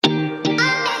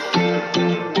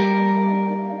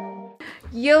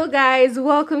Yo guys,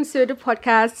 welcome to the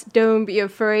podcast Don't Be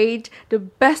Afraid, the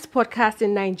best podcast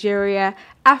in Nigeria,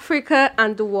 Africa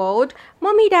and the world.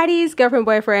 Mommy, daddies, girlfriend,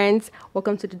 boyfriends,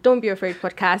 welcome to the Don't Be Afraid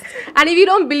podcast. And if you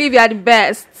don't believe you are the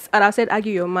best, and I said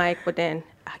argue your mic, but then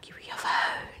argue with your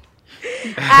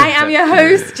phone. I am your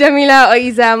host, Jamila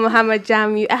Oiza Muhammad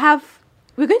Jamu.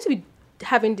 We're going to be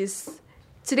having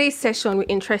today's session with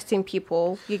interesting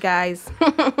people, you guys.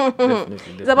 Definitely.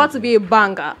 It's about to be a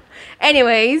banger.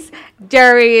 Anyways,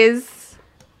 there is.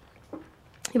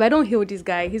 If I don't heal this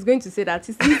guy, he's going to say that.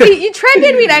 He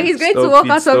trended me that he's going to walk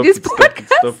out of this podcast.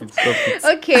 Stop it.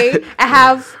 Okay, I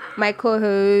have my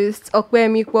co-host,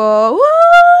 Okwemikwo.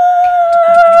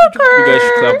 You guys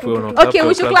should clap for him. Okay,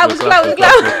 we should clap.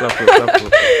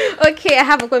 Okay, I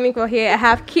have Okwemikwo here. I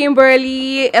have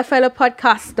Kimberly, a fellow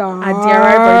podcaster.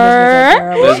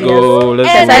 Let's go.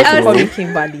 And Call me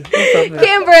Kimberly. No problem.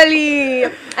 Kimberly.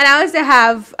 And I also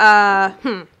have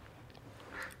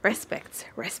Respect.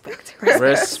 I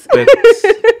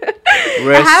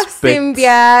have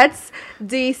Symbiote,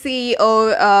 the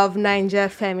CEO of Niger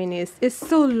Feminist. It's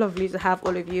so lovely to have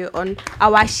all of you on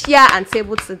our share and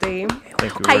table today.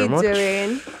 Thank you How very you much.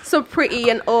 doing? So pretty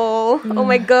and all. Oh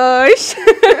my gosh.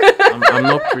 I'm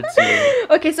not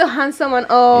pretty. Okay, so handsome and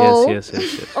all. Yes.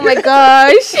 Oh my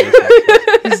gosh.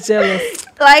 He's jealous.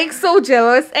 Like so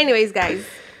jealous. Anyways, guys.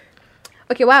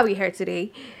 Okay, why are we here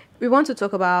today? We want to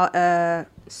talk about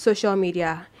social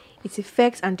media, its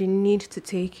effects, and the need to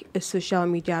take a social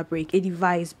media break, a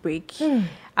device break.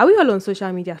 Are we all on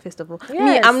social media, first of all?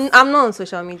 Yes. Me, I'm not on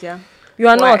social media. You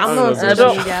are not. I'm not on I social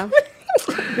don't- media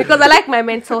because I like my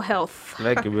mental health.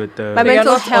 Like a bit. My You're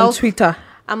mental not health. on Twitter.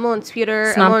 I'm not on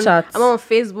Twitter. Snapchat. I'm on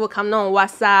Facebook. I'm not on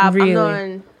WhatsApp. Really? I'm not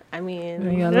on. I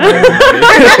mean, You're lying.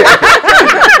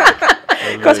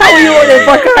 Because how are you on the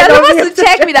podcast? you're supposed to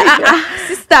check me that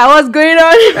sister, what's going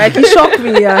on? Like, you shocked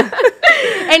me, yeah.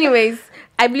 Anyways,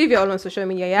 I believe you're all on social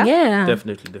media, yeah? Yeah.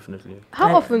 Definitely.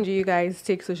 How often do you guys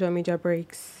take social media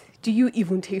breaks? Do you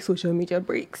even take social media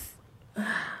breaks?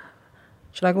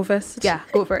 Should I go first? Yeah,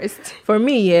 go first. For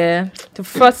me, yeah, the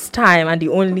first time and the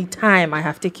only time I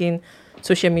have taken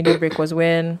social media break was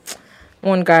when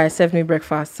one guy served me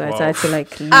breakfast. So I Wow. decided to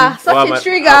like leave. Such Why am a I-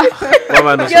 trigger. Why am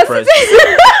I not Yes, surprised?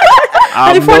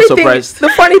 And I'm not surprised. The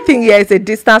funny thing here is a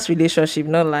distance relationship,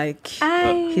 not like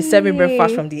Aye. he served me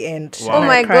breakfast from the end. Wow. Oh And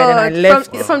my I cried and I god!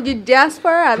 left. From the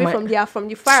diaspora, I mean My- from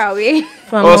the far away.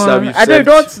 From, Us that we've I served-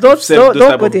 don't we've served those don't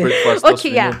type go of there. breakfast. Okay,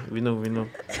 Us, yeah. We know.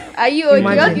 Are you? You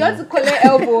Imagine. want to collect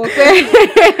elbow? Okay?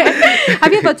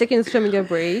 Have you ever taken a social media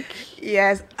break?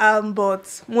 Yes,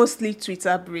 but mostly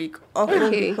Twitter break. Often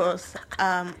Okay. because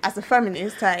as a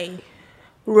feminist, I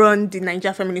run the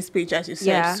Niger Feminist page, as you said.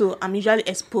 Yeah. So I'm usually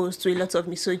exposed to a lot of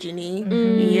misogyny.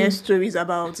 You hear stories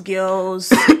about girls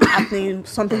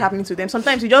something happening to them.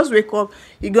 Sometimes you just wake up,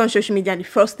 you go on social media, and the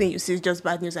first thing you see is just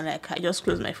bad news, and like I just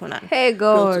close my phone and Hey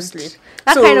go God, to sleep.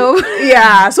 that So, kind of.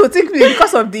 yeah. So typically,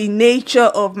 because of the nature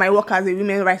of my work as a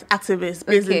women rights activist,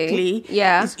 basically,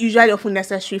 Yeah. it's usually often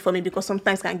necessary for me because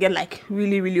sometimes it can get like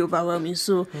really overwhelming.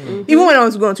 So even when I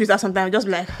want to go on Twitter, sometimes I just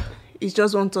be like, it's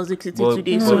just one toxicity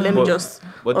today, so let me just.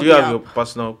 But do up you it have up. your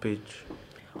personal page?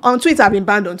 On Twitter? I've been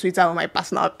banned on Twitter on my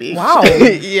personal page. Wow.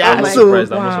 Yeah. I'm not So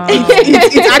surprised. I'm Wow. not surprised.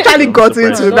 it's actually I'm gotten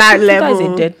surprised. to that Twitter level.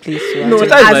 is a dead place. Yeah. No,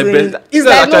 Twitter is as my in- best. it's It's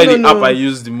like, actually no. the app I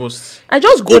use the most. I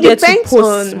just go It there to depends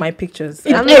post on- my pictures.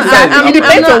 It, I'm exactly. not- It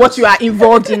depends I'm on not- what you are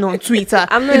involved in on Twitter.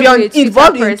 I'm not if you're even a Twitter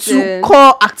involved person. into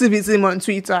core activism on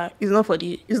Twitter, it's not for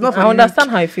the. It's not for I the understand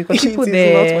weak. how you feel because people It is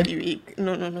there, not for the weak.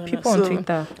 No. people on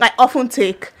Twitter. I often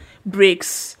take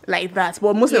breaks like that,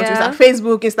 but mostly Yeah. on Twitter,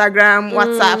 Facebook, Instagram,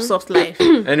 WhatsApp, soft life.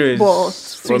 Anyways, But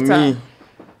for Twitter. me,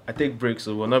 I take breaks,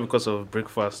 but not because of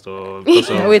breakfast or because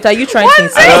of. Wait, are you trying to I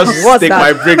insult me? just What's take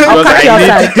my that? break I'll because catch you I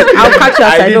outside. need. I'll catch you I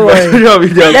outside. need Don't my worry. social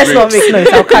media Let's not breaks. make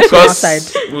noise. I'll catch you Because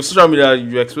outside. with social media,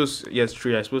 you expose. Yes,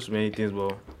 true. You're exposed to many things,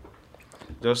 but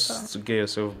just to get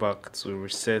yourself back, to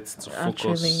reset, to focus,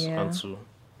 Actually, yeah. and to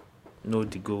know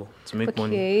the goal, to make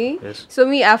money. Okay. Yes. So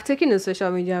me, I've taken a social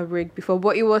media break before,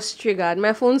 but it was triggered.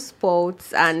 My phone spoiled,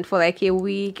 and for like a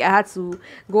week, I had to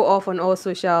go off on all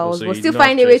socials, so but you still did not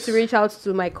find a way trace. to reach out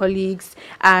to my colleagues.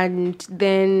 And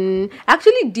then I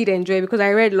actually did enjoy it because I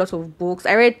read a lot of books.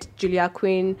 I read Julia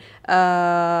Quinn,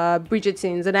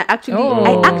 Bridgerton's, and I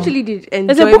actually did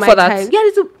enjoy a book my for that? time. Yeah,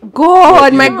 it's a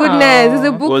God, my Wow. goodness, there's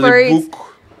a book Was for a it. book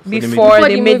Before Before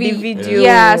they the made movie. the video.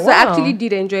 Yeah, so I Wow. actually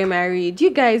did enjoy my read. You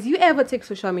guys, you ever take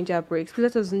social media breaks? Please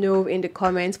let us know in the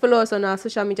comments. Follow us on our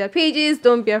social media pages.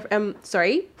 Don't be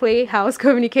Playhouse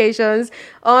Communications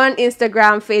on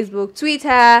Instagram, Facebook,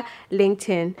 Twitter,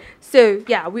 LinkedIn. So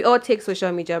yeah, we all take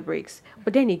social media breaks.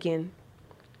 But then again,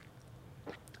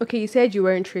 Okay, you said you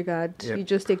weren't triggered. Yep. You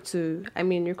just take to,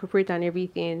 recuperate and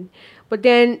everything. But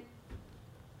then,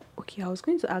 okay, I was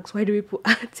going to ask, why do people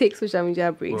take social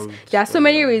media breaks? Well, There are so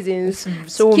many reasons.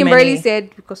 So Kimberly many.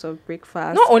 said because of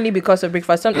breakfast. Not only because of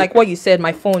breakfast, like what you said,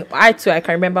 my phone. I can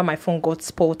remember my phone got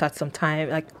spoiled at some time,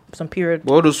 like some period.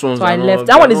 But all those ones So I are left. not-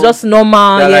 That one they're is not- just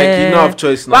normal. they're Yeah. like, you don't have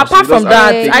choice now, But so apart you from just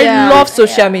that, have to- I Yeah. love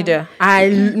social media.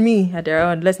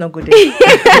 Let's not go there.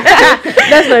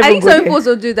 Let's not I even think go some people there.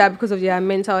 also do that because of their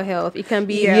mental health. It can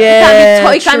be,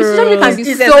 Yeah. it can be, social media can be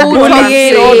It's so exactly what I'm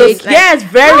Bullying, all those. toxic. Yes,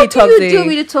 very How toxic. do you deal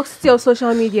with the toxicity of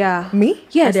social media? Me?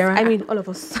 Yes, Adira, all of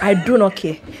us. I do not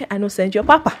care. I know send your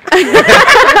papa.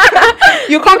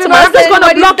 You come to Do my not I'm just send gonna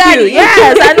anybody's block you. daddy.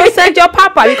 Yes, I know send your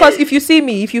papa because if you see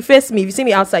me, if you face me, if you see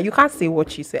me outside, you can't say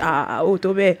what you say.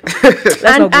 Tobe. Let's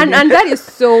not go there. And that is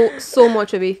so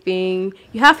much of a thing.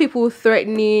 You have people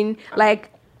threatening, like,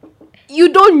 you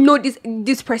don't know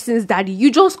this person's daddy.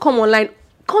 You just come online,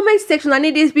 comment section, and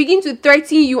then they begin to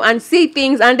threaten you and say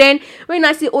things, and then when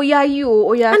I say, oh yeah, And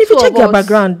if you two check of their us,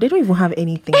 background, they don't even have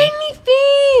anything.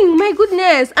 anything, my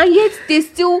goodness, and yet they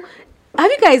still. Have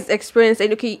you guys experienced?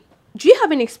 And okay, do you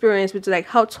have an experience with like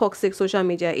how toxic social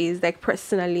media is, like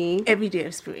personally? Everyday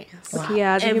experience. Okay,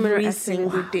 yeah, as a human Every rights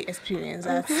single day experience.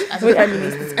 As a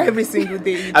feminist, it's every single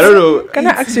day. I don't know. Can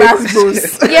I ask you a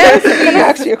question? Yes, Can I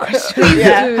ask you a question?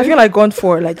 yeah. Have you like gone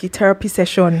for like a therapy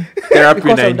session? Therapy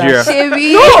in Because of that. Nigeria.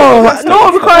 Sherry.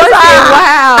 No, because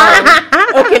Wow.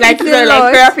 Okay, like It's a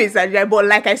lot. therapy is like, but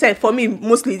like I said, for me,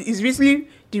 mostly it's really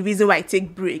the reason why I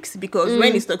take breaks, because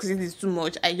when it's toxicity is too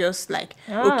much, I just like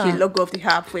okay, log off the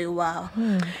app for a while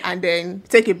and then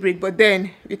take a break. But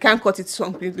then we can't cut it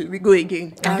completely. We go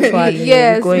again. Actually,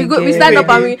 Yes, we again. stand up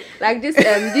and we like this.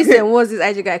 What's this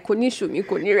IG guy? Couldn't show me,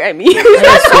 couldn't write me.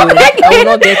 Yes, so I will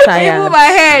not get I tired. move my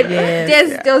head.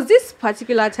 Yes. There was this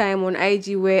particular time on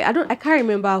IG where I can't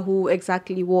remember what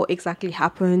exactly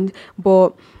happened,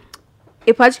 but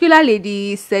a particular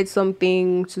lady said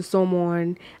something to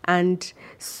someone, and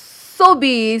so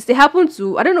be it, they happened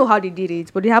to, I don't know how they did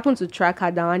it, but they happened to track her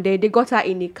down, and then they got her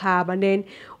in a cab, and then,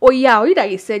 oh yeah, you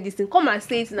that you said this thing, come and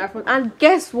say it in her front, and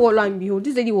guess what, lo and behold,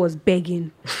 this lady was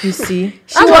begging. You see, She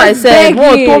that's what I was said.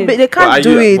 begging. They can't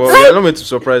do it. Well, you're not meant to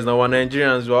surprise now. We're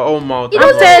Nigerians. We're all mouth. It I'm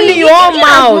doesn't telling mean- you, all in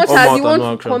mouth. as much All as mouth you and want no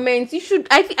to action. comment, you should.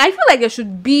 I feel like there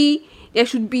should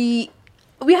be.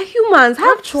 We are humans.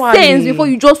 Have Actually. sense before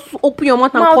you just open your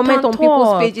mouth and Mouth comment and on people's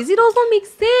talk. pages. It does not make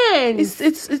sense.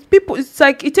 It's people. It's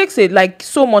like it takes like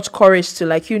so much courage to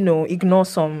ignore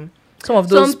some of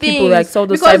those Some people, things, like all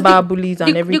those because cyber bullies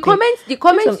and everything. The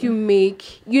comments Some- you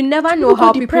make, you never know People go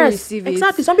how people depressed. receive it.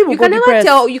 Exactly. Some people you go can never depressed.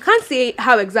 tell. You can't say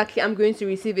how exactly I'm going to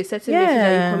receive a certain message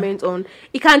that Yeah. you comment on.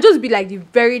 It can just be like the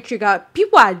very trigger.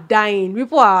 People are dying.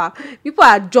 People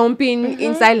are jumping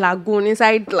inside lagoon,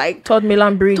 inside like Third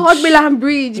Milan Bridge. Third Milan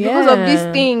Bridge because of these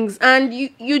Yeah. things, and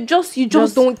you just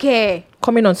Just- don't care.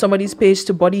 Coming on somebody's page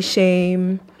to body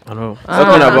shame. I know. And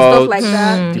Talking stuff about like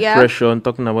that. Yeah. depression.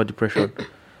 Talking about depression.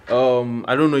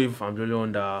 I don't know if I'm the only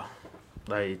one that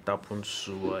it happens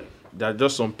to. There are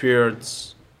just some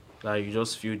periods that you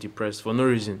just feel depressed for no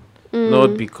reason.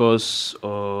 Not because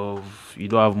of you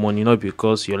don't have money, not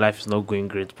because your life is not going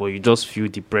great, but you just feel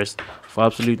depressed for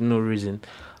absolutely no reason.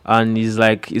 And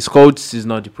it's called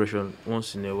seasonal depression.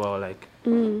 Once in a while, like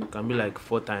it can be like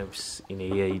 4 times in a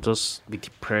year. You just be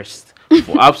depressed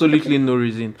for absolutely no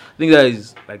reason. I think that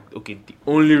is the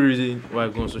only reason why I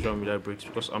go on social media breaks,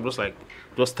 because I'm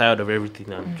just tired of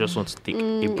everything and just want to take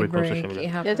a break from social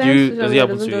media. There are Do times you- social does it media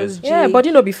happen to doesn't you just guys? Yeah, jig.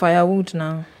 body no be firewood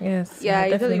now. Yes. Yeah,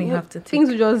 you definitely have to take. things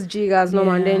will just jig as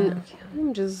normal, and then Yeah. okay, let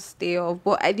me just stay off.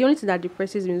 But the only thing that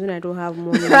depresses me is when I don't have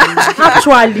money.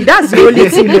 Actually, that's the only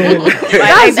thing.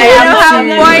 That's the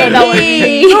only thing.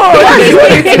 money. No, that's the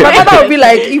only thing. My mother will be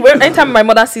like, anytime my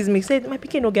mother sees me, say, "My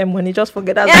pikin no get money, just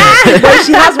forget that." But if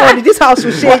she has money, this house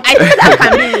will shake. I think that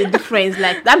can be a difference.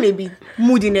 Like that may be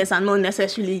moodiness and not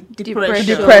necessarily depression.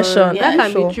 Depression. That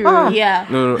can Sure. be true. Ah. Yeah.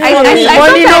 No. I Money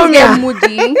sometimes no get me.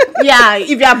 moody. Yeah.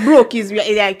 If you are broke, is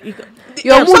like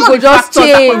Your mood some of go the just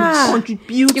factors that change.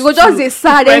 contribute You go just to say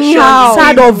sad depression anyhow. is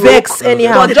Sad being or broke. vex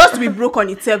anyhow. But just to be broke on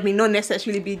itself may not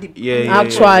necessarily be the Yeah.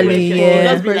 Actually, depression.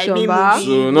 yeah. Just be like Depression, being ba? moody,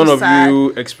 So none of sad. you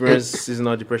experience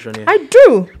seasonal depression yet. I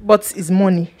do, but it's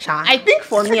money. I think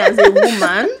for me as a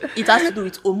woman, it has to do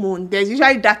with hormone. There's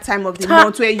usually that time of the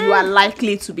month where you are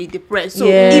likely to be depressed. So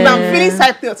Yeah. if I'm feeling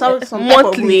sad, some type of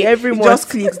Monthly, way, every it month. just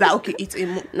clicks that okay, it's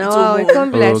No, it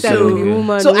can't be like Okay, that with the okay.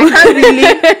 woman. So no. I can't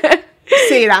really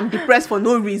say that I'm depressed for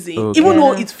no reason, even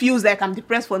though it feels like I'm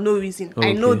depressed for no reason,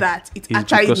 I know that it's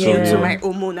actually because due of to your- my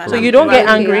hormone. And So I'm you don't get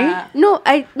probably- angry?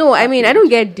 No, I mean I don't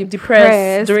get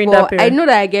depressed during but that period. I know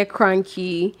that I get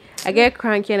cranky. I get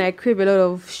cranky and I crave a lot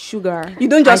of sugar. You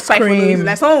don't just Ice cry for no cream. reason.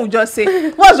 Like someone would just say,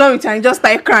 "What's wrong with you?" and just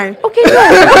start crying. Okay, no.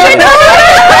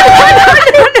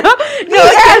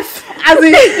 Yes. As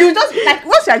in, you just like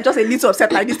once you're just a little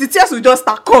upset like this, the tears will just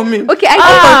start coming. Okay,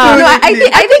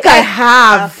 I think I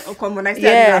have. Oh, come on, I said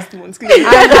Yeah. last month. Clearly.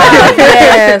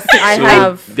 Yes, I So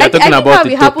have. they are I talking think about how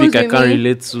the it happens topic I with can't me-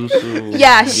 relate to. So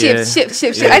Yeah, shift.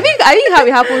 Yeah. I think how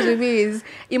it happens with me is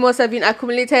it must have been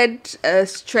accumulated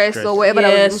stress or whatever Yeah,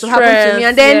 that was supposed to happen to me,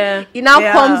 and then stress, it now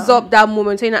Yeah. comes up that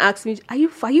moment. So you know, ask me, "Are you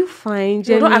fine, No,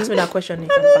 Jenny?" don't ask me that question.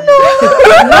 If I'm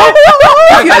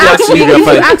Why fine. can't you ask me if you're If you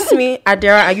fine? ask me,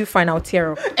 Adera, are you fine? I'll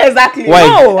tear up. Exactly. Why?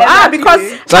 No, Exactly. because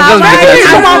So I'm just Memories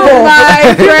because- of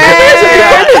my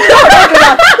friend.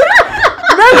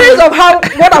 memories of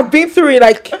what I've been through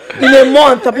like in a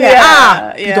month. I'm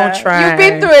like, you yeah. don't try. You've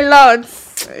been through a lot.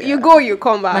 You go, you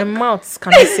come My back. mouth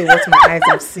cannot say what my eyes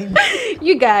have seen.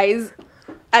 You guys,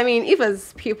 I mean, if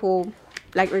as people,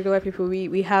 like regular people,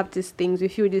 we have these things, we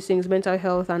feel these things, mental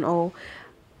health and all.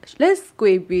 Let's go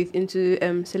a bit into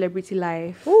celebrity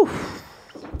life.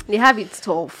 They have it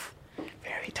tough.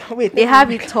 Wait, They have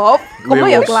it tough. Come on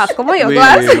Wait, your what? glass. Come on your Wait,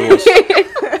 glass.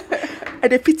 I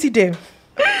dey pity them.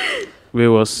 Where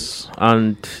was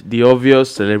and the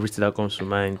obvious celebrity that comes to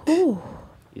mind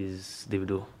is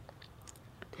Davido.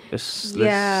 Let's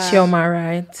Yeah. Chioma,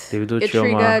 right? Davido It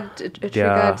Chioma. triggered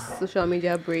Yeah. social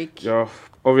media break. Yeah,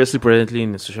 obviously presently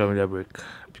in the social media break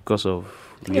because of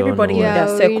we all Everybody know in why. Yeah,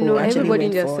 their we circle know, actually everybody went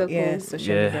in their for, circle. yeah,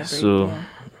 social Yeah, media break, so-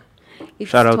 yeah. It's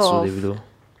Shout out tough. to Davido.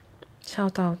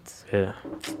 Shout out. Yeah.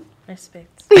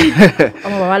 Respect.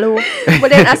 Babalo. But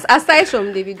then aside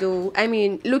from Davido, I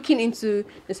mean, looking into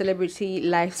the celebrity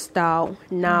lifestyle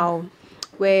now,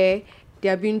 where they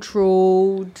are being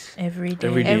trolled Every day.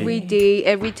 Every day. every day,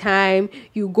 every time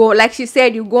you go, like she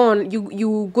said, you go on,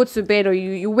 you go to bed or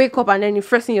you wake up and then the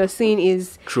first thing you're seeing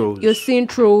is Trolls. You're seeing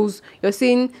trolls. You're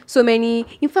seeing so many.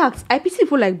 In fact, I pity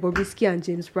people like Bobrisky and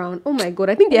James Brown. Oh my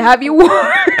god, I think they have you.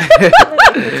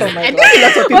 I think a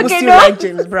lot of people Okay, still no. like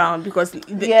James Brown because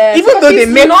Yes, even though they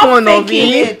he's make not fun of faking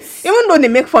him, it. even though they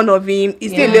make fun of him, he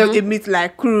still Yeah. admit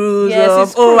like Cruz Yes, of,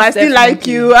 it's oh, Cruz, I still like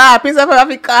definitely. you, Prince of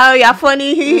Africa, you're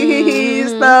funny,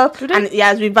 stuff. And he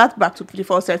has reverted back to the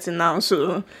first setting now,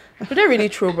 so Do they really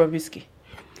troll Bobrisky?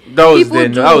 That was People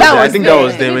then. do. That was That then. I was think that then.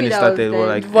 was then when Maybe it that started. was But then.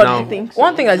 like But now,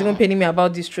 one thing that's even paining me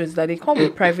about these trolls is that they come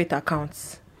with private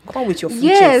accounts. Come with your features.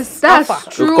 Yes, that's Alpha.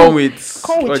 you true. come with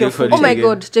Come with what do your you call phone. Oh it my again?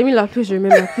 god, Jamila, please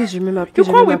remember. You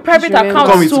come with private Come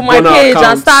accounts with to my burner page and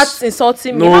accounts. start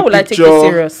insulting me. No How will I take picture, you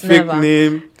serious? fake Never.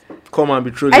 name. Come and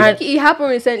be trolling. I think it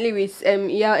happened recently with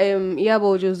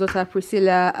Iyabo Ojo's daughter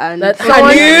Priscilla and That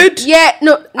someone- nude? Yeah,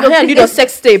 no, I need a it's-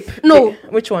 sex tape. No.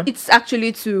 Which one? It's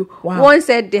actually two. Wow. One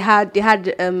said they had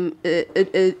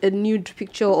a nude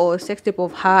picture or a sex tape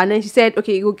of her, and then she said,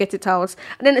 "Okay, go get it out."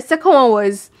 And then the second one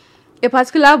was a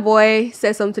particular boy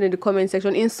said something in the comment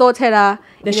section, insulted her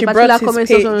Then in she a particular brought his comment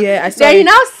page. section. Yeah, I saw Then he it.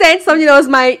 now said something that was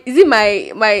my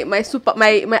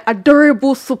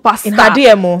adorable superstar In her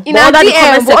DMO. in But her under the DM, comment but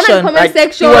under the section. comment Like,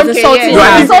 section, he was insulting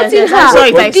her. insulting Yes, her. I saw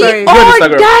it, I The saw it. Is it on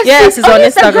Instagram? audacity Yes, it's on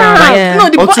Instagram. Yeah. no,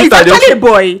 the On boy Twitter, is they actually also- a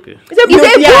boy. Okay. He's a boy.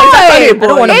 Yeah, it's actually a I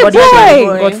don't want A to body boy. shame.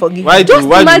 God forgive. Why Just do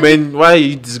why imagine- men? Why are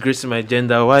you disgracing my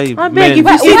gender? Why I beg, men? if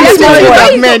you see It's this not boy,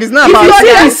 about men. It's not if about you see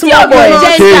men. this small boy,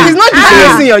 It's not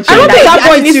disgracing your I don't gender. think that It's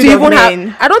boy the needs to attitude even of have.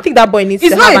 men. I don't think that boy needs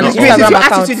It's to not have a an disgrace. It's Instagram your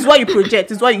account. attitude. It's what you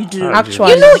project. It's what you do.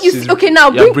 Actually. You know, She's- okay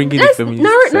now you're bringing the let's feminist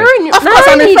narrow side. Of course,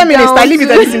 I'm a feminist. I live it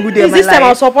every single day of my This time I'll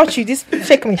life. support you. This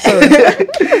fake me. Sorry.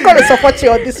 I'm gonna support you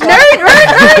on this one.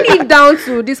 narrowing it down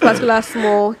to this particular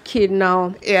small kid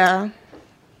now. Yeah.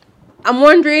 I'm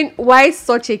wondering why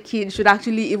such a kid should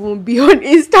actually even be on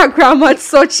Instagram at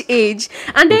such age.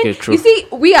 And then Okay, true. you see,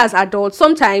 we as adults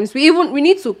sometimes we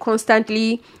need to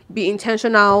constantly be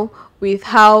intentional with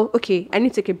how I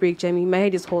need to take a break, Jamie. My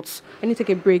head is hot. I need to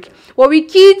take a break. But with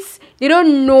kids, they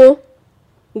don't know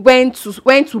when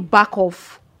to back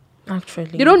off. Actually,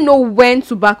 They don't know when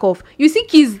to back off. You see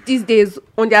kids these days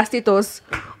on their status.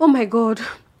 Oh my god,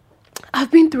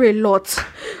 I've been through a lot.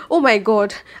 Oh my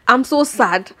god, I'm so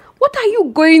sad. What are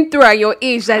you going through at your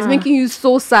age that is making you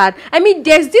so sad? I mean,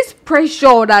 there's this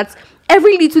pressure that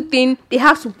every little thing they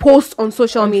have to post on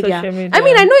social media. social media. I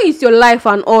mean, I know it's your life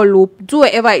and all, do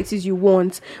whatever it is you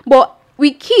want. But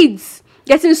with kids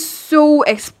getting so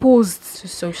exposed to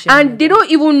social and media. they don't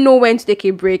even know when to take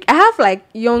a break. I have like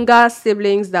younger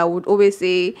siblings that would always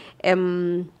say,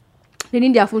 They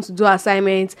need their phone to do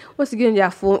assignments. Once you give them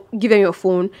their phone, give them your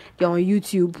phone, they're on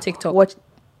YouTube, TikTok. watch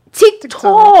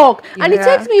TikTok. And it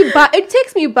Yeah. takes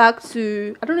me back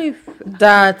to, I don't know if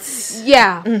That's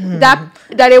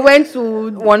that they went to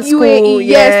One school, UAE,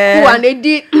 yeah. school, and they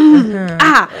did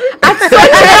at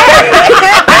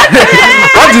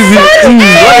What is it?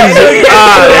 What is it? I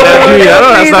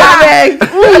don't understand.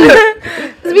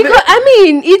 because I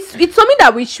mean it's something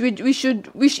that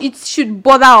it should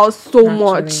bother us so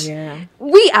much. yeah.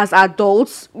 We as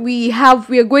adults, we are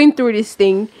going through this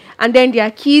thing, and then there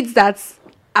are kids that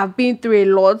have been through a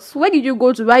lot. Where did you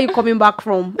go to? Where are you coming back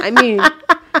from? I mean,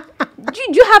 do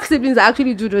you have siblings that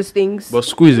actually do those things? But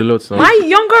school is a lot now. My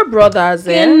younger brothers,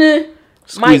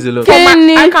 School is a lot.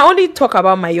 I can only talk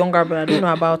about my younger brother. I don't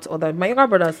know about other. My younger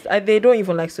brothers, they don't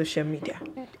even like social media.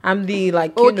 I'm the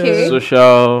Okay.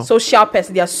 Social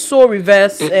person. They are so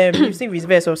reserved. Like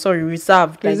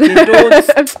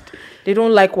they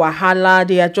don't like wahala.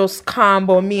 They are just calm.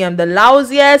 But me, I'm the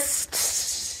lousiest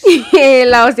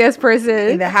Lousiest in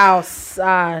person. the house.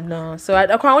 No. So I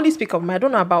can only speak of. I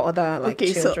don't know about other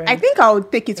Okay, so children. I think I'll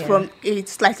take it from a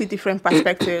slightly different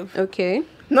perspective. Okay.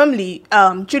 Normally,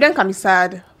 children can be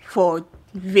sad for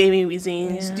varying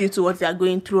reasons due to what they are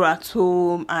going through at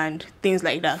home and things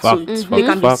like that. Facts, So they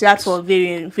can be facts. sad for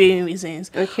varying reasons.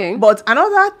 Okay. But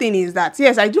another thing is that,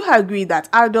 yes, I do agree that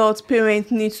adults, parents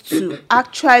need to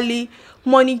actually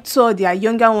monitor their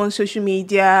younger ones' social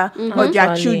media or their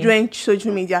Actually. children's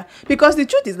social media. Because the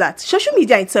truth is that social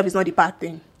media itself is not the bad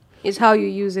thing. It's how you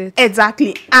use it.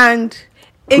 Exactly. And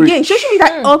again, Preach. social media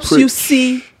helps you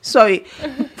see,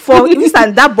 for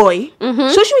instance, that boy,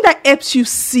 social media helps you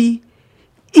see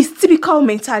his typical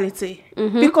mentality.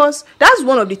 Because that's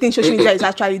one of the things social media is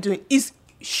actually doing, is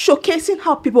showcasing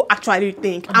how people actually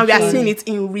think. And we are seeing it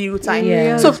in real time.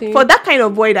 Yeah. So Reality. for that kind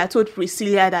of boy that told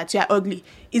Priscilla that you're ugly,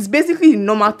 it's basically the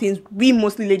normal things we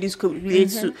mostly ladies could relate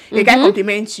to. A guy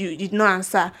compliments you, you did not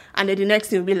answer, and then the next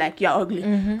thing will be like, you're ugly.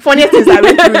 Funny things I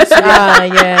went through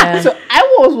today. Yeah. So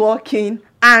I was walking,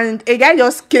 and a guy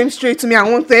just came straight to me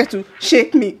and wanted to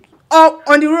shake me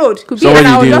on the road. Could be- And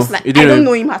I So what was you just do? like, You I didn't- don't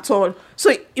know him at all. So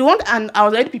and I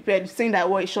was already prepared, saying that I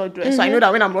wore a short dress. So I know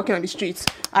that when I'm walking on the streets,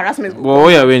 harassment will Well, what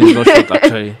you're wearing is not short,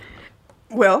 actually.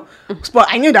 well, but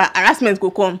I knew that harassment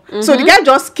go come. So the guy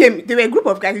just came. There were a group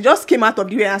of guys. He just came out of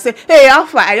the way and said, "Hey,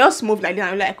 Alpha." I just moved like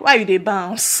that. I'm like, "Why you they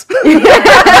bounce?"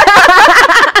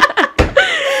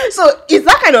 So it's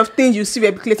that kind of thing you see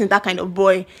replicating that kind of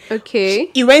boy.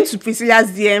 Okay. He went to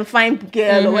Priscilla's DM, fine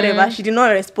girl or whatever. She did not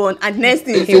respond. And the next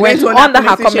thing He went to under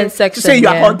her comment section, to say you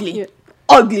are yeah. ugly. Yeah.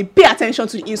 Ugly. Pay attention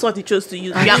to the insult he chose to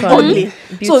use. You are Actually, ugly.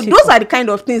 So beautiful. those are the kind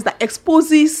of things that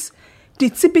exposes the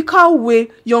typical way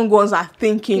young ones are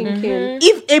thinking.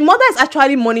 If a mother is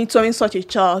actually monitoring such a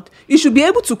child, you should be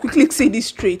able to quickly see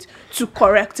this trait to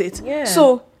correct it. Yeah.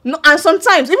 So no, and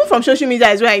sometimes even from social media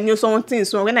is where I know someone thinks.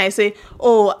 So when I say,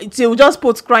 "Oh," they will just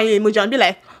put crying emoji and be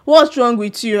like, "What's wrong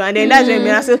with you?" And then that's when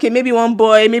I say, "Okay, maybe one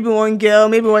boy, maybe one girl,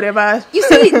 maybe whatever." You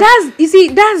see,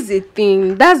 that's the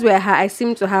thing. That's where I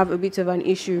seem to have a bit of an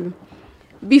issue.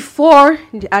 Before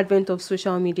the advent of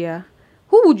social media,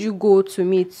 who would you go to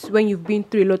meet when you've been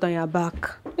through a lot on your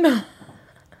back?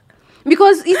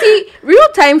 Because you see, real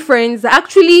time friends are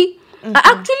actually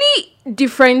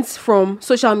different from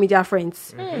social media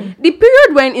friends. The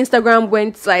period when Instagram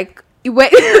went like it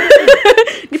went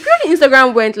the period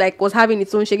Instagram went like was having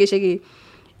its own shaggy.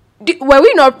 Were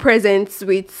we not present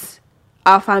with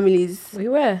our families? We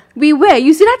were. We were.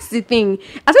 You see, that's the thing.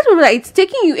 Aside from that, it's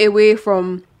taking you away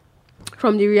from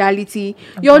the reality.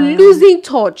 You're losing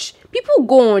touch. People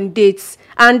go on dates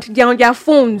and they're on their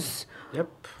phones. Yep.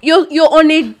 You're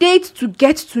on a date to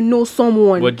get to know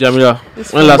someone. But Jamila,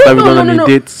 when last have you gone on no. a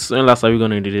date? When last have you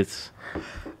gone on a date?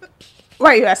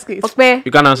 Why are you asking? Okay.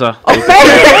 You can answer. Why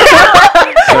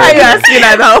are you asking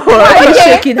like that? I'm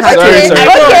shaking her. Sorry, Okay, sorry.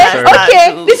 okay.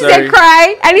 This is Sorry. a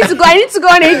cry. I need to go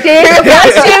on a date. You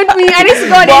can't shame me. I need to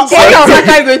go on a But what I was date.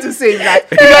 actually going to say is that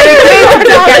if you're going to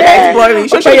get that boring,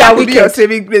 social media will be your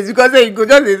saving grace because then you go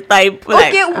just this type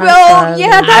like. Okay, well,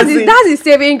 yeah, As in- that's his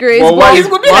saving grace. But But it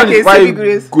could be like a why saving you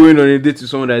grace. going on a date to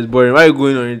someone that is boring? Why are you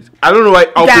going on it? I don't know why.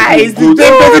 How Guys, people go the to,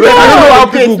 same person I don't know how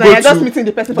dates people now, go you're just to meeting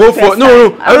the person go for the for first no.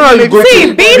 time. I don't know how you go See,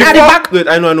 to being at the before- back- Wait,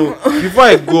 I know. Before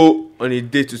I go on a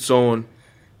date with someone,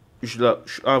 you should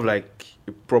have like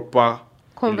a proper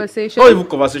conversation. not even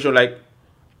conversation. Like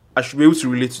I should be able to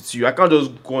relate to you. I can't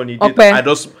just go on a date. Okay. I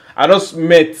just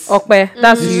met Okay,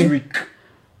 that's this you. week.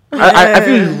 I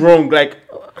feel it's wrong. Like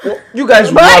you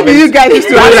guys. Why have do it. you guys used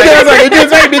to I'm like like- on the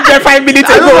dates when you been there 5 minutes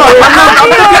I don't ago? know.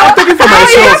 I'm talking for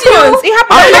myself. It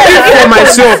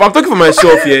happens. I'm talking for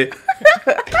myself. Yeah.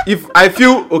 if I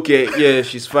feel okay, yeah,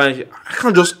 she's fine. I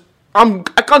can't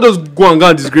just go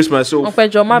and disgrace myself.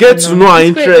 Ope, Joma Get be to no. know her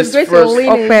interest Grace first. will win.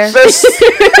 Ope. First,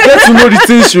 get to know the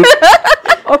things you.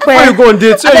 When you go on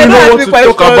dates, you know what to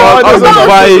talk about. How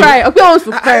to buy. Ope wants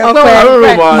to cry. Ope I don't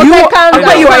know, man. You are a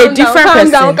calm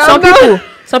different down, person. calm down.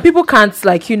 Some people can't,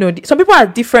 like, you know, some people are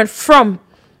different from,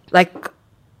 like,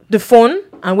 the phone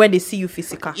and when they see you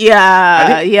physical.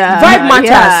 Yeah. Vibe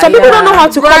matters. Some people don't know how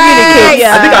to communicate.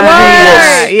 Yeah. I think I'm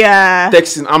doing worse. Yeah.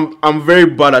 Texting. I'm very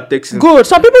bad at texting. Good.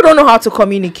 Some people don't know how to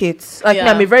communicate. Like, Yeah.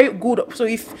 I'm a very good. So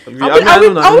if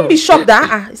I won't be shocked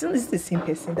that isn't this the same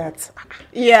person that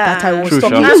I was True,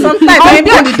 talking sure. And to? sometimes I'm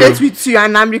on the date with you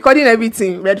and I'm recording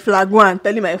everything. Red flag 1,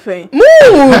 telling my friend. Mood.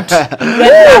 Red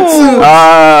flag 2.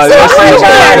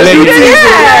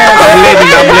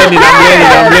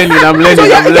 I'm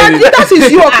learning. That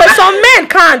is your. But some men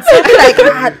can't. They'll be like,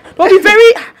 they'll be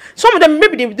very. Some of them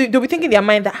maybe they'll be thinking in their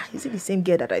mind that is it the same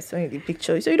girl that I saw in the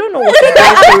picture? So you don't know what.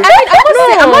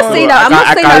 I'm not saying that. I'm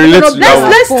not saying can relate that. to that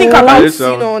one. Let's think I about relate to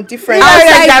that one. different.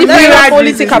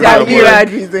 Mirrored Think about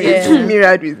reasons.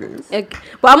 Mirrored reasons. Okay.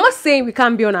 But I'm not saying we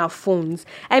can't be on our phones.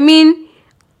 I mean,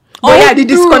 Oh yeah, the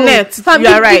true. disconnect. Fam, You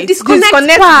are the right. disconnect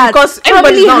part. Because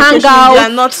everybody's Family not on social hangout.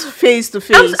 media, not face to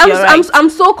face. I'm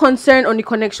so concerned on the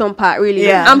connection part, really.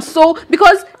 Yeah. I'm so,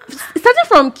 because starting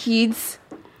from kids,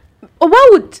 why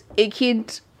would a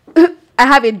kid, I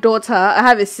have a daughter, I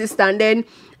have a sister, and then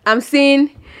I'm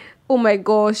saying, oh my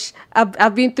gosh,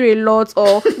 I've been through a lot,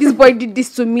 or this boy did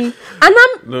this to me, and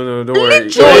I'm No, don't worry.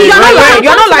 literally, You're not lying.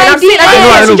 You're not lying. I'm saying,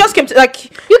 I know. she just came to, like,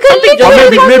 you can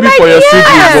literally Or maybe for your I've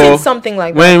siblings, seen or something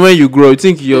like that. when you grow, you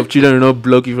think your children will not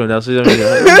block you from their social media.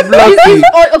 Block you.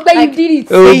 okay, you did it.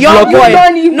 They will young block boy. you.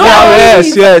 Done it. No,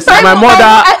 Yes. My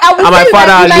mother and my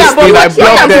father are listening. I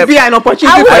block them. be an I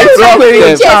opportunity will I tell block you,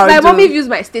 them. yes, my mommy views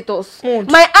my status.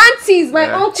 My aunties, my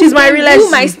uncle, She's my view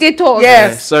relative. my status.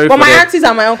 Yes. Sorry but for my them. aunties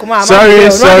and my uncle. Sorry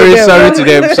to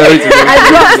them. I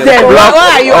blocked them. Block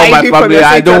Why are you all my hiding from family. your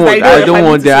I don't status? want. I don't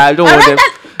want them. I don't want them.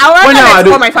 I When want I to do-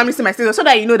 call my family see my status so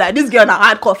that you know that this girl now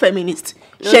hardcore feminist.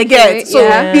 She Okay, gets. So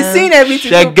yeah. be seeing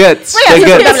everything. She So gets. when She you're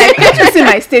saying, I'm gets. like, can't you see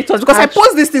my status? Because I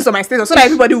post these things on my status so that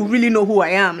everybody will really know who I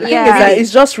am. Like, Yeah.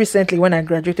 It's just recently when I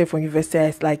graduated from university,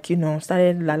 I like,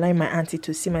 started allowing my auntie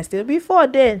to see my status. Before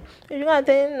then, you gotta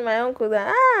tell my uncle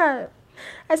that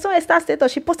I saw a star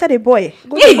status. She posted a boy.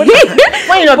 when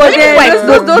you know, But then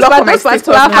those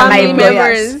particular family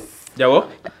employers. members. Yeah, what?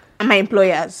 And my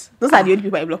employers. Those are the only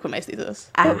people I block on my status.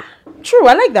 True,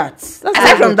 I like that. That's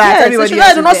Aside from that, yes, everybody so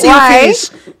I do not else see is you there. finish.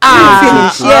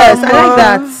 Finish. Yes, I like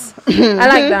that. I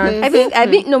like that. I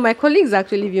think no, my colleagues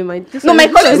actually view my. No, my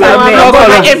colleagues No, are I'm men, not but all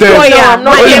my of them. employer. No, I'm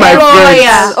not only my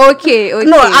employer. Okay.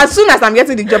 No, as soon as I'm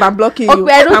getting the job, I'm blocking you.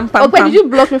 Okay, I don't. Pam, Okay, pam. did you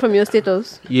block me from your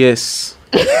status? Yes.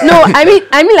 No, I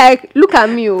mean, like, look at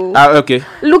me, oh. Okay.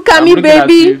 Look at I'm me, looking at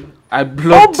baby. you. I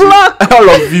blocked block. all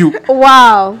of you.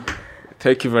 Wow.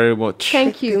 Thank you very much.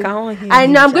 Thank you. can't hear I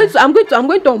know. you, I'm going to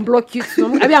unblock you.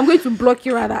 Too. I'm going to block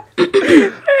you rather.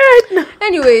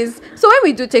 Anyways, so when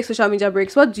we do take social media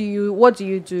breaks, what do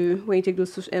you do when you take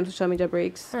those social media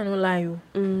breaks? I don't lie. You.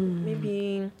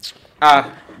 Maybe.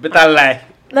 Better lie.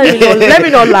 Let me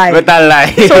not lie. Better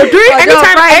lie. So during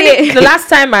Friday. the last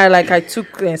time I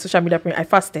took social media break, I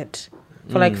fasted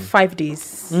for like 5 days.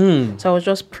 So I was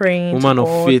just praying, Woman to of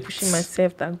God, faith. pushing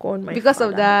myself that God, my Because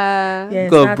Father. of that. Yes,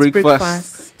 Because of that's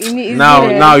breakfast. Is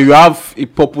Now it, you have a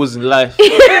purpose in life.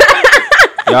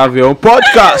 You have your own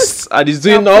podcast and it's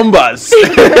doing numbers.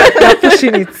 They're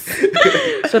pushing it.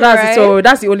 So that's Right. it. So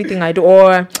that's the only thing I do.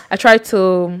 Or I try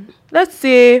to, let's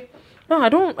say, no, I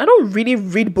don't really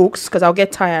read books because I'll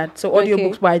get tired. So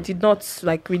audiobooks, but I did not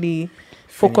like really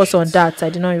focus on that. I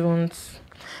did not even.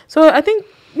 So I think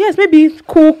yes, maybe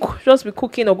cook, just be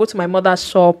cooking or go to my mother's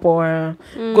shop or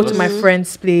go to my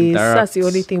friend's place. That's the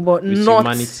only thing, but With not.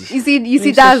 humanity. You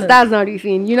see, that's not the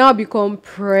thing. You now become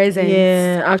present.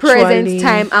 Yeah, actually, present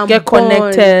time and get bond.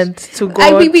 connected to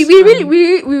God. Like, we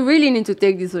really need to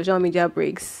take these social media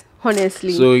breaks.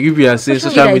 Honestly. So you are saying Social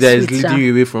social media media is is sweet, leading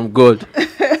you away from God.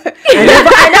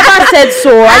 I never said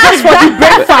so. I just for the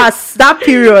breakfast that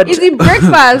period. it's the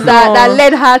breakfast that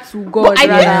led her to God. But I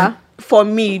rather. think for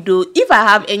me though, if I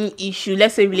have any issue,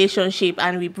 let's say relationship,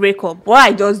 and we break up, what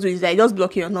I just do is I just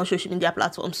block you on non-social media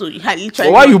platform. So you literally.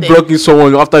 So why are you blocking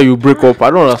someone after you break up? I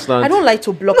don't understand. I don't like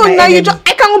to block No, my now enemy.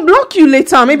 I can block you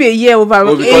later, maybe a year over.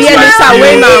 Oh, A because year my later,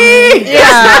 when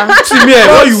Yeah. See me,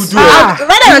 what you do?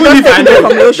 rather than just take them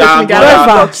from the social media, I'll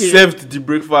block you. Served the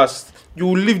breakfast. You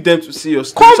will leave them to see your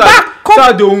Come so back,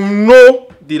 so they will know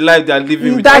the life they are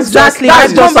living with. That's exactly.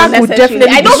 That's just comeback would unnecessary.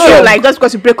 definitely I don't be feel so. like just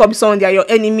because you break up with someone, they are your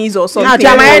enemies or something. they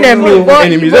are my enemy.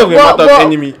 Enemies, don't even matter of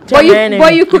enemy. But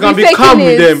you You could can be be calm faking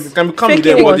with them. it. You can be calm with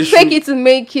Faking them, but it. they Fake should it to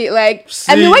make it like. I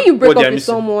see mean, when you break what up they are with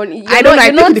missing. someone, I don't know,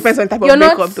 I think it depends on the type of you're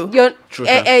breakup, not, though. You're, True,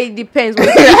 it depends. But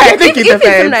I think if it it's something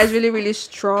depends. that's really, really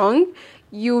strong,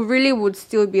 you really would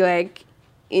still be like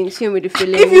in tune with the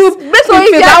feelings. If you make So me if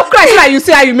feel, you're- I'll cry. See how you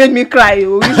see how you made me cry.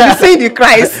 You should be seeing the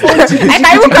cries. I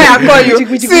can even cry and call you.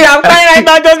 See, I'm crying right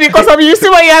now just because of you. You see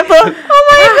what you have to. Oh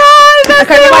my god,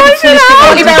 that's emotional.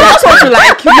 If I just want to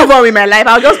like move on with my life,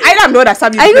 I'll just either I'm the one that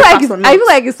stab you. I feel like or it's, not. I feel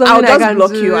like it's something I'll I just can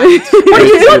block do. you.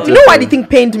 But you know why the thing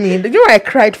pained me? You know why I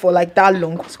cried for like that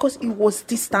long? Because it was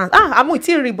distance. I'm with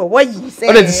Thierry, but what you say?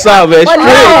 What did it serve? Eh? But no,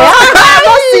 I'm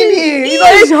not seeing it. You know,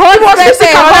 It's hot it was pepper,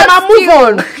 physical. hot And I move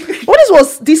on. What this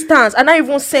was distance, and I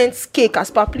even sent cake as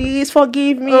per. Please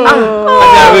forgive me. When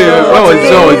was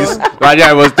this?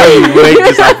 I was telling you when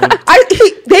this happened.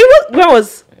 When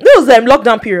was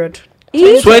lockdown period?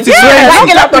 2020. That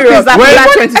get out of period. this, that When that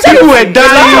 2020. you were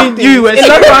dying, you were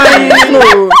suffering.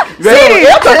 No.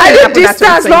 I did happened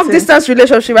at long 2020. distance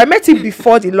relationship. I met him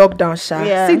before the lockdown, Sha.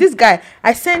 Yeah. See this guy.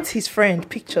 I sent his friend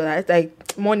picture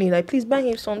like money, like please buy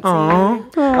him something.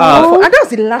 And that was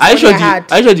the last I one showed I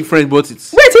had. I showed the friend bought it.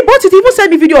 Wait, he bought it. He even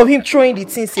sent me video of him throwing the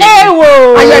things. Hey,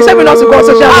 whoa. And you expect me not to go on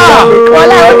social media?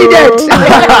 Well, I only dead.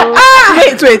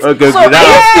 Wait. Okay, So okay, are you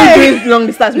that still doing long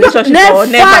distance relationship or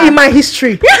Never never? in my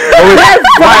history.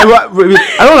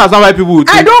 I don't understand why people would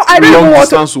think I don't long even want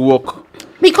to- distance will work.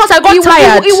 Because I got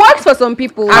tired. It works for some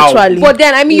people, Actually. But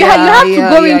then I mean, you have to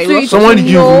go into it. Someone to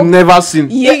you've know. never seen.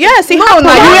 Yes, he had No,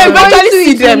 to. you Yeah, eventually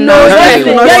see them now. Yeah,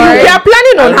 we are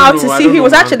planning on I how don't to know, I see. don't He know,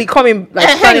 was man. actually coming. Like,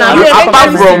 planning Now on you how to apart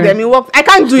eventually from- see them. It works. I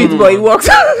can't do it, but it works.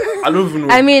 I don't even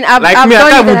know. I mean, I've Like me, I done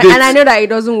can't it, even date. and I know that it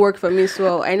doesn't work for me.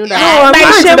 So I know that. I'm My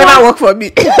not shit sure never work for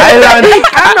me. Island.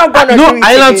 I'm not gonna No, do it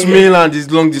island to again. mainland is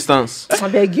long distance. I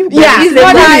beg you. Yeah, It's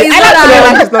not that- it's I not like to that-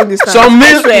 learn this long distance. Some I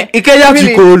main swear. Ikeja to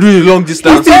Really? Ikorodu is long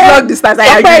distance. Still long distance.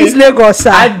 I Where is agree. Lagos, sir?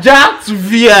 Aja to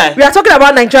VI. We are talking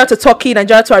about Nigeria to Turkey,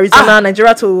 Nigeria to Arizona,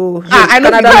 Nigeria to I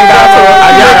know Canada. the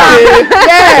I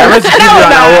Yeah. went to give you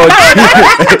an award.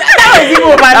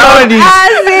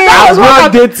 That was well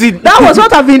dated. That was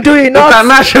what I've been doing. Not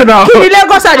International. in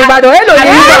Lagos and Ibadan. Hello,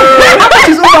 how much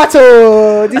is Uber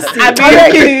to this thing?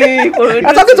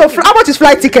 I'm talking to how much is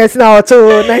flight tickets now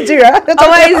to Nigeria?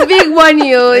 Oh, it's big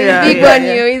money, oh. It's Yeah, big yeah,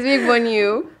 money, oh. It's big money,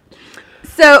 oh.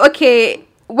 So okay,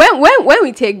 when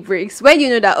we take breaks, when you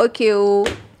know that okay, oh,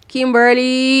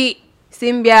 Kimberly,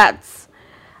 Symbiotes,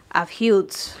 I've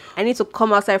healed. I need to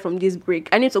come outside from this break.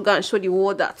 I need to go and show the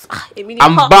world that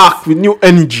I'm back with new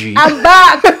energy. I'm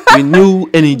back. With new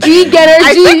energy. Big energy.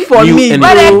 I think for New me, energy.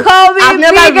 What they call me, I've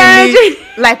never big really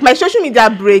energy. like my social media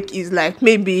break is like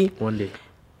maybe One day.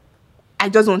 I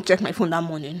just want to check my phone that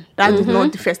morning. That is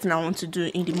not the first thing I want to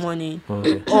do in the morning.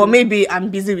 Okay. Or maybe I'm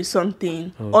busy with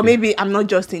something. Or Okay. maybe I'm not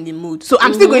just in the mood. So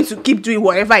I'm still going to keep doing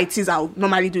whatever it is I'll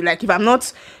normally do. Like if I'm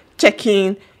not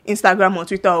checking Instagram or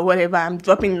Twitter or whatever, I'm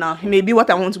dropping now. Maybe what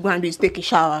I want to go and do is take a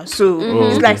shower. So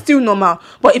it's like still normal.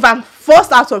 But if I'm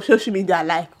forced out of social media,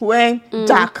 like when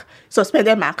Jack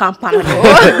suspended my account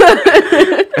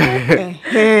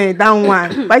hey, that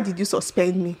one. Why did you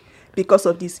suspend me? Because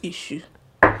of this issue.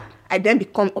 I then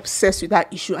become obsessed with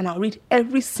that issue and I'll read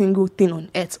every single thing on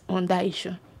earth on that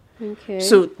issue. Okay.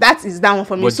 So that is that one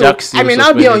for me. But So Jack still I may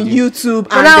now be on suspended you. YouTube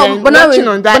but and now, then but now, watching it's,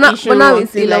 on that but now, issue. but now or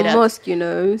it's something Elon like that. Musk, you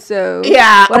know. So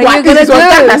Yeah, what but are you it gonna was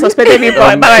that that do? suspended me for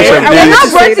Social They're not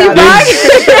brought it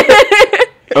back.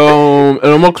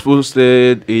 Elon Musk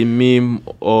posted a meme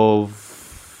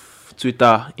of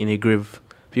Twitter in a grave.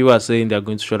 People are saying they're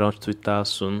going to shut down Twitter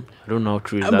soon. I don't know how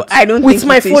true is that. I don't With think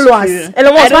my it is followers. true.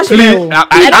 Elon Musk, I don't watch me. Please,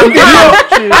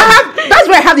 That's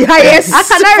where I have the highest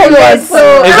followers.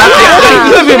 So Exactly.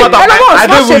 It doesn't even matter. Elon Musk, I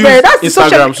don't watch even it, that's use the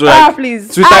social- Instagram, so like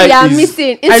please. Twitter I am is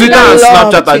missing. Twitter It's and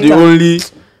love Snapchat are the Twitter. only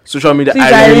social media Please,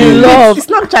 I I really use. love- It's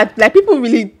Snapchat. Like people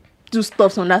really do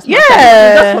stuff on that Snapchat. Yeah.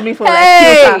 It's just for me for like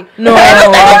Hey. filter. No. let me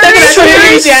Those are actually tell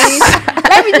like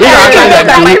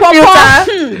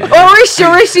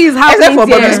you. Rishi is Except happening for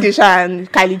here. Bobrisky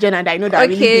and Kylie Jenner that I know that are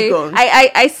really Okay, big on.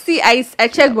 I see. I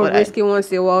check but Bobrisky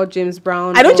once in a while. James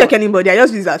Brown. I don't but- check anybody. I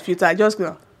just use that filter. I just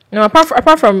go. No,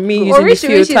 apart from me using the Rishi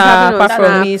is filter, having on apart from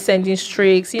Snap. me sending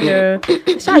streaks, you know,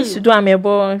 I used to do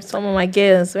amebo. Some of my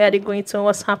girls, where are they going to?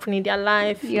 What's happening in their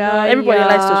life? You Yeah, know, everybody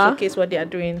likes to yeah. showcase what they are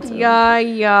doing. So.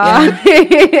 Yeah.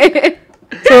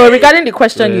 So regarding the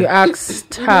question you Yeah.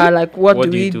 asked her, like, what do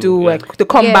we do, Yeah. like, to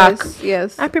come back?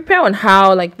 Yes. I prepare on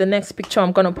how, like, the next picture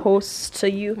I'm gonna post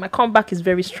to you. My comeback is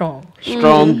very strong.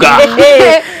 Stronger.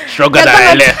 Hey, Stronger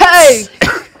than LF.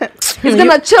 He's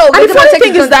gonna chill. And the funny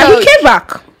thing is that he came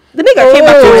back. The nigga came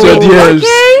back to Your my DMs.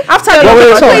 DM. After the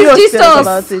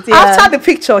picture, after the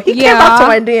picture, he came back to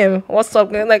my DM. What's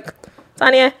up? Like,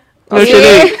 Tanya.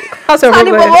 Okay. How's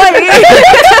everybody?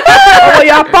 Oh,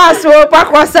 your pass,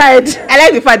 back one side. I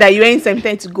like the fact that you ain't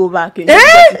tempted to go back. Did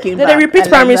they repeat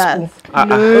primary school?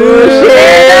 Primary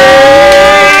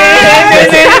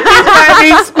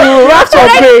school. Have to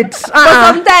upgrade. But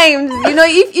sometimes, you know,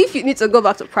 if you need to go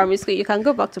back to primary school, you can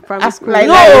go back to primary school. Like,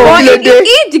 No, like,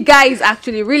 if the guy is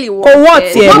actually really worth what?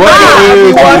 it. Yeah.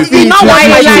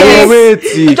 Wait.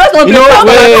 Just want to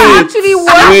Actually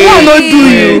worth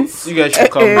it. You guys should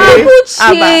come. Who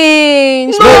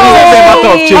change? No,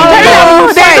 it's a matter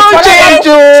of change.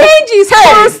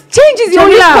 Change is the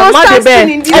only constant thing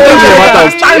in the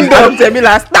world. Stand up,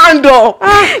 Jamila. Stand up.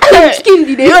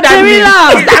 You know that means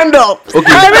stand up. Okay.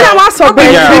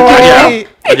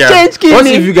 What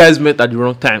if you guys met at the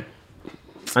wrong time?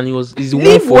 And he's the one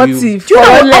Leave for what you. if? you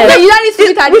don't need to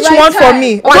meet at the Which right one for time.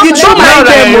 me? Or you don't mind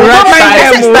them. Don't mind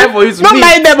them. Don't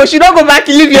mind them. But she don't go back.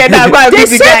 Leave here now. Go and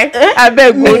visit the guy. I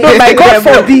beg you. Don't mind God them.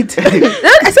 forbid.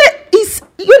 I said,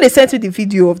 when they sent me the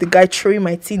video of the guy throwing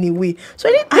my tin away, so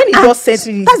when he just sent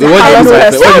me, What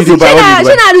did you buy?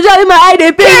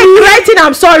 writing,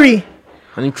 I'm sorry.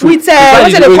 With what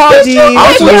they call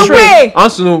I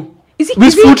want to know.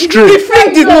 With food tray.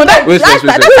 No, Wait. that's an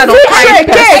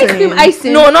Ice cream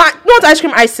icing. No, not ice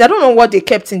cream ice. I don't know what they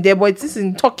kept in there, but this is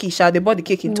in Turkey. They bought the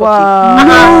cake in Turkey. What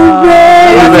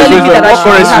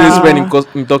currency do you spend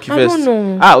in Turkey first? I don't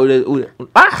know.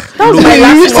 That was my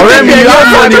last you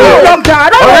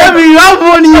have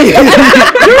money.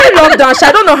 During lockdown,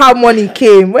 I don't know how money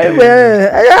came. Well,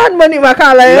 I had money in my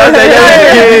car.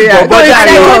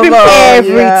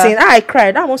 Everything. I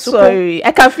cried. I was so sorry.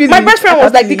 I can feel my best friend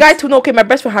was like, the guy to know. Okay, my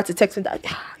best friend had to text me that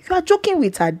you are joking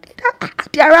with her.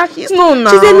 She's a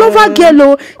lover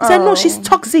girl. He said no, she's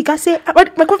toxic. I said my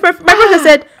brother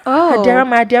said,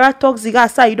 Adira toxic. I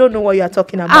said you don't know what you are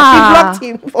talking about. He blocked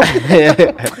him.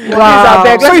 Wow.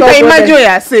 So you can imagine what you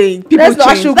are saying. People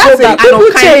change. That's an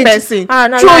unkind person.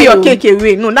 Throw your cake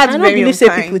away. No, that's very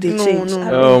unkind. People they change.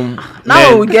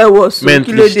 Now we get worse. Men,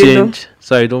 please change.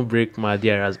 Sorry, don't break my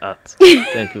Diara's heart.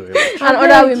 Thank you very much. And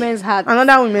other women's heart. Women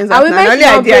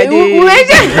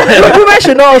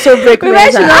should not also break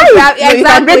men's heart.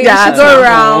 Exactly. You should go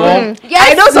around.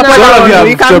 I don't support that.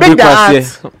 You can break the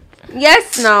heart.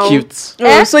 Yes, now. Cute.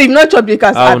 So if not your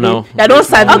breakers happy, no. I don't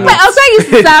serve you. Okay, you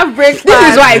serve breakfast.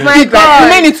 This is why my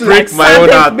God. We need to break my own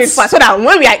heart so that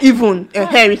when we are even,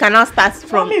 we can now start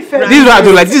from. This is why I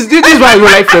don't like this. This is why I don't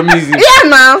like feminism. Yeah,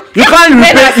 now you can't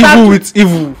repay evil with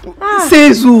evil.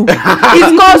 Says who?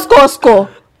 It's score.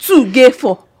 2 gay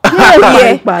 4.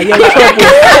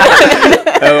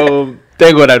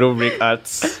 Thank God I don't break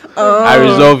hearts. I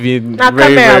resolve in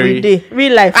very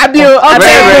real life. Okay,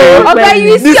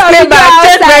 you see all the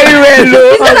girls very well.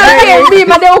 It's not like me,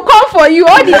 but they will come for you.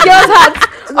 All the girls' hearts,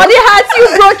 all the hearts you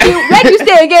broke in. Where do you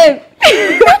stay again?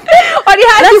 All the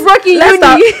hearts you broke in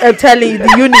uni. I'm telling you, the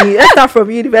uni. Let's start from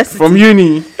university. From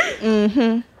uni.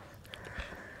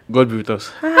 God be with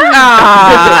us.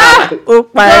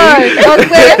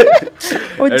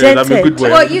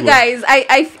 Well, you guys,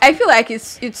 I feel like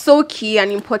it's so key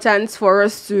and important for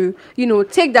us to,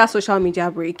 take that social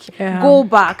media break. Yeah. Go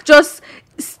back. Just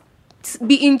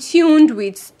be in tune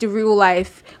with the real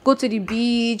life. Go to the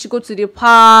beach, go to the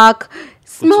park,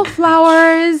 smell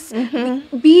flowers,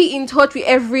 be in touch with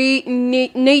every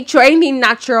nature, anything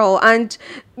natural. And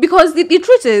because the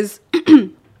truth is,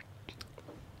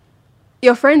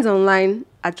 your friends online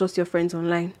are just your friends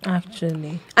online.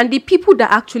 Actually. And the people that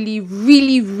actually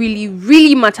really, really,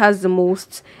 really matters the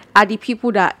most are the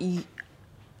people that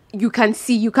you can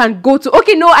see, you can go to.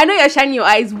 Okay, no, I know you're shining your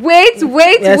eyes. Wait.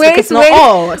 It's not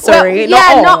all. Sorry,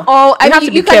 not all. I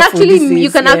mean, you can days,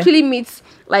 actually meet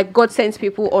like God sends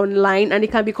people online and they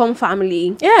can become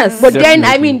family. Yes. But then,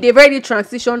 I mean, they've already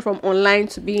transitioned from online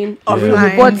to being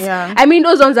offline. But I mean,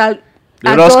 those ones are.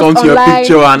 They just come to your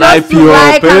picture and hype you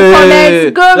up.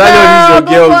 Comment, go girl,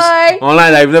 girls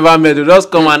online I've never met. They just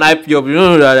come and hype you up. You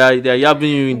know that they're yapping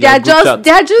you in their group chat.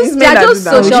 They're just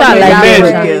social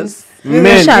media girls.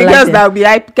 Men, guys that will be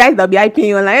hyping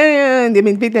you online. They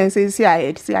meet and say, see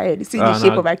ahead, see the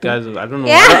shape of my guys. I don't know.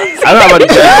 Yes. I don't know about the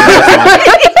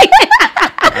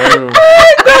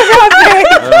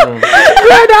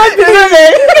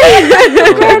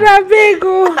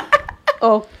guys.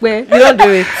 Oh, where? You don't do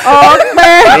it. I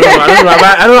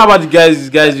don't know about the guys.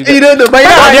 You don't know. But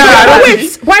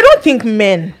I don't think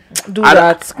men do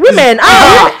that. Women.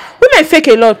 Women fake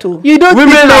a lot too. You don't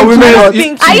Women think are men women. do not It's-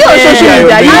 think. Are you on social Yeah,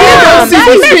 media? You yeah. don't see Men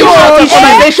these don't have people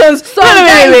conversations.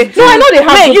 Wait. No, I know they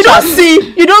have Wait, group you don't chats.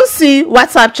 you don't see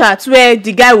WhatsApp chats where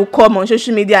the guy will come on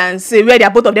social media and say where they are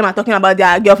both of them are talking about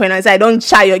their girlfriend and say, don't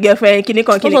shy your girlfriend, Those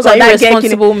ones are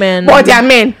irresponsible men. But they are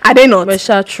men, are they not? But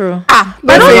sure, true.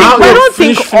 But I don't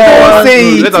think don't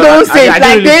say it. Don't say it. I Like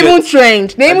didn't they really even get- trend.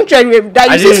 They even trend with that.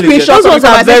 I You see didn't really get- screenshots Those of the ones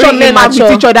are very conversation men have with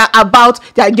immature. each other about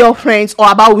their girlfriends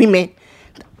or about women.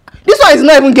 This one is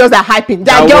not even girls that are hyping.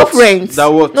 They are girlfriends.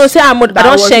 That works. No, say I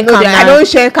don't share cam. I don't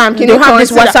share cam. They have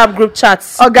this WhatsApp group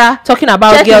chats Oga, talking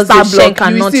about check girls they Insta shank blog,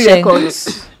 and you will not see shank.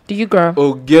 records. Do you, girl?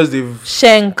 Oh, girls, they've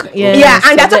Shank. Yeah. Yeah,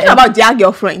 and they're So talking about their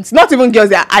girlfriends, not even girls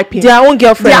they are hyping. their own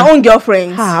girlfriend. Their own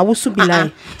girlfriends. Ah, I will soon be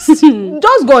lying. Just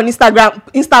go on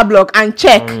Insta blog and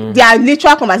check their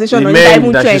literal conversation the on men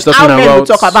even that trend. she's talking How men will about.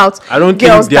 talk about I don't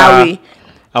girls think they that are way.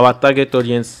 our target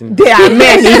audience. They are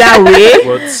men either way.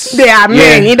 But They are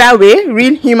men either way.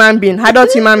 Real human being,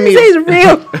 adult human being. It's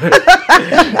real.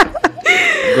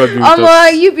 God be with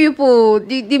us. You people,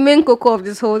 the main cocoa of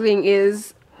this whole thing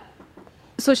is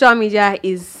social media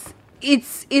is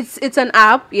it's an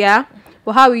app, yeah.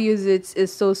 But how we use it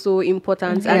is so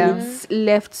important, and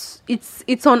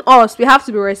it's on us. We have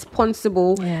to be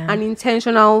responsible and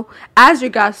intentional as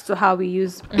regards to how we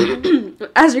use use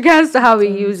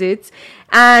it,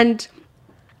 and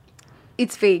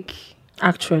it's fake.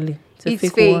 Actually,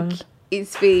 It's fake.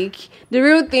 It's fake. The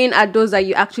real thing are those that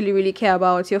you actually really care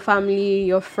about, your family,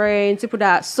 your friends, people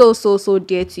that are so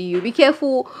dear to you. Be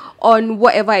careful on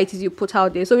whatever it is you put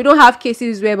out there. So we don't have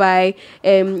cases whereby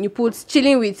you put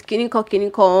chilling with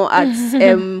Kiniko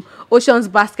at Ocean's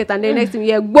Basket, and then next thing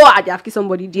you have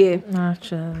somebody there.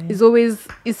 Actually,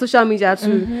 It's social media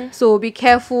too. So be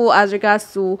careful as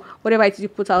regards to whatever it is you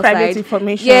put outside. Private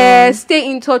information. Yeah,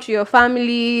 stay in touch with your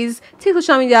families. Take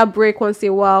social media break once in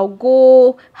a while.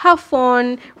 Go have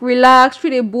fun, relax,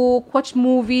 read a book, watch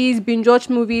movies, binge watch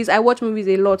movies. I watch movies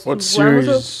a lot. What too. I'm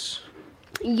also- series?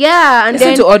 Yeah, and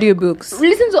listen then to audiobooks.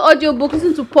 listen to audiobooks,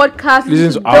 listen to podcasts,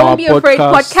 Listen to Don't our Be Afraid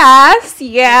podcast. podcast.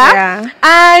 Yeah.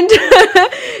 And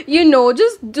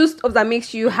just stuff that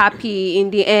makes you happy in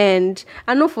the end.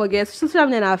 And don't forget, social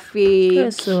media are fake.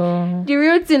 Yes, so The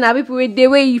real thing are people with the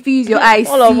way you feel your eyes.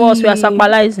 all of us we are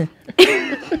sacrificing.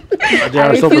 There I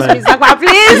are some refuse, like- please, Sakwa,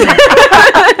 please.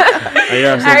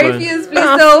 there are some I like- refuse,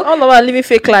 please. So all of us living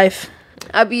fake life.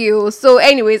 Abiu. So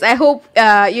anyways, I hope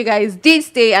you guys did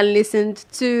stay and listened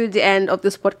to the end of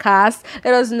this podcast.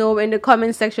 Let us know in the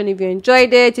comment section if you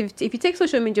enjoyed it, if you take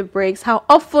social media breaks, how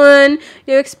often,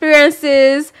 your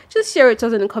experiences. Just share it with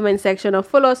us in the comment section, or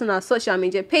follow us on our social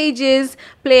media pages,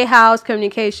 Playhouse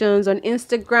Communications on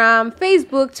Instagram,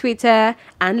 Facebook, Twitter,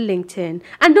 and LinkedIn.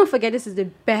 And don't forget, this is the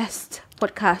best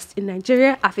podcast in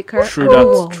Nigeria, Africa, True and the that.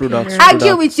 world. True that. True Argue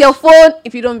that. with your phone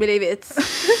if you don't believe it.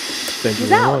 Thank you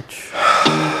very much.